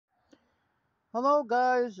Hello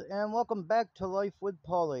guys and welcome back to Life with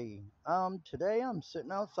Polly. Today I'm sitting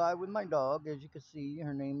outside with my dog. As you can see,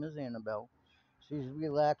 her name is Annabelle. She's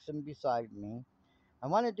relaxing beside me. I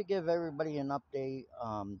wanted to give everybody an update.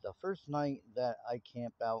 The first night that I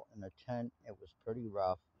camped out in a tent, it was pretty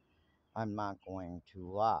rough. I'm not going to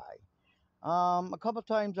lie. A couple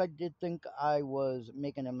times I did think I was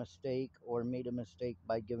making a mistake or made a mistake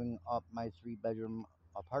by giving up my 3 bedroom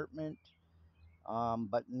apartment,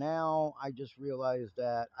 but now I just realized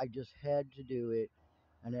that I just had to do it,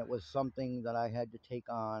 and it was something that I had to take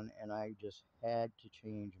on, and I just had to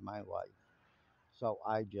change my life. So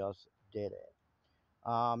I just did it.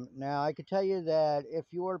 Now, I could tell you that if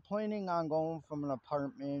you are planning on going from an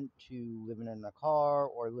apartment to living in a car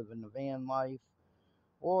or living the van life,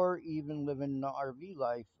 or even living the RV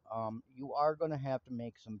life, you are going to have to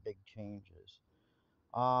make some big changes.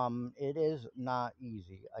 It is not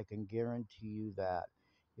easy. I can guarantee you that.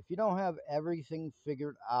 If you don't have everything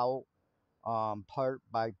figured out, part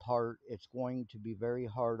by part, it's going to be very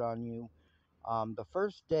hard on you. The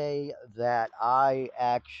first day that I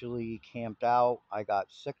actually camped out, I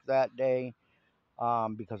got sick that day,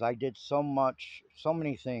 because I did so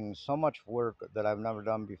many things, so much work that I've never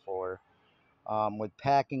done before, with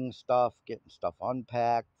packing stuff, getting stuff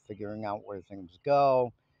unpacked, figuring out where things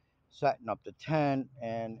go, setting up the tent,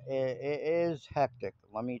 and it is hectic,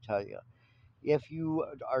 let me tell you. If you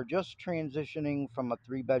are just transitioning from a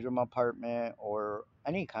 3 bedroom apartment or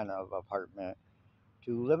any kind of apartment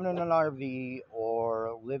to living in an RV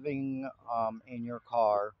or living in your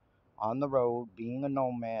car on the road, being a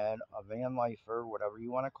nomad, a van lifer, whatever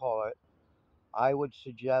you want to call it, I would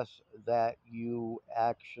suggest that you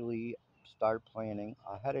actually start planning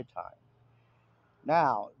ahead of time.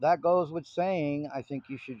 Now, that goes with saying, I think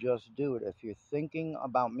you should just do it. If you're thinking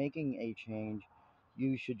about making a change,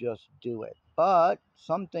 you should just do it. But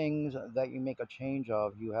some things that you make a change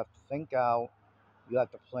of, you have to think out, you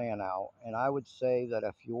have to plan out. And I would say that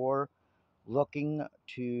if you're looking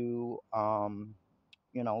to,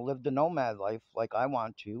 live the nomad life like I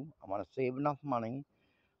want to save enough money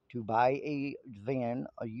to buy a van,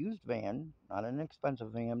 a used van, not an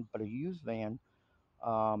expensive van, but a used van,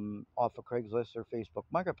 off of Craigslist or Facebook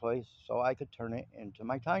Marketplace so I could turn it into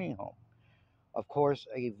my tiny home. Of course,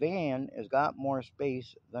 a van has got more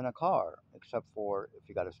space than a car, except for if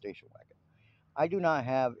you got a station wagon. I do not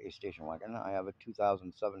have a station wagon. I have a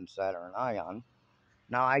 2007 Saturn Ion.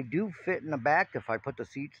 Now, I do fit in the back. If I put the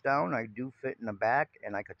seats down, I do fit in the back,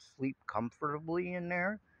 and I could sleep comfortably in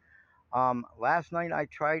there. Last night I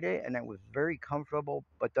tried it, and it was very comfortable,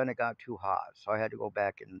 but then it got too hot, so I had to go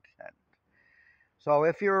back in the tent. So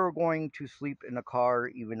if you're going to sleep in a car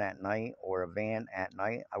even at night or a van at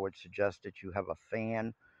night, I would suggest that you have a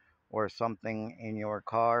fan or something in your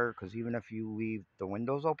car, because even if you leave the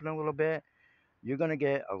windows open a little bit, you're going to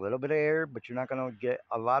get a little bit of air, but you're not going to get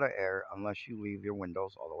a lot of air unless you leave your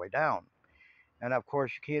windows all the way down. And of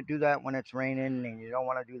course, you can't do that when it's raining, and you don't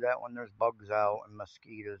want to do that when there's bugs out and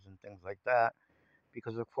mosquitoes and things like that,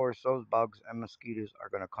 because of course those bugs and mosquitoes are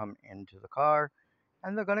going to come into the car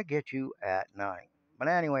and they're going to get you at night. But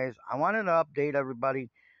anyways, I wanted to update everybody.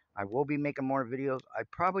 I will be making more videos. I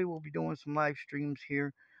probably will be doing some live streams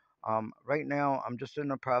here. Right now, I'm just in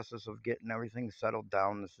the process of getting everything settled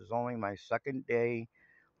down. This is only my second day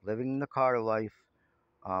living the car life.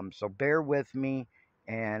 So bear with me,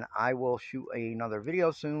 and I will shoot another video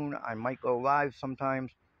soon. I might go live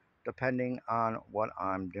sometimes, depending on what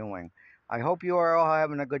I'm doing. I hope you are all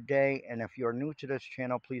having a good day, and if you're new to this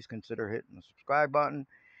channel, please consider hitting the subscribe button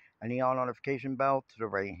and the all notification bell to the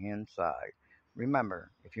right hand side. Remember,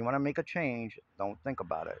 if you want to make a change, don't think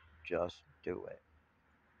about it, just do it.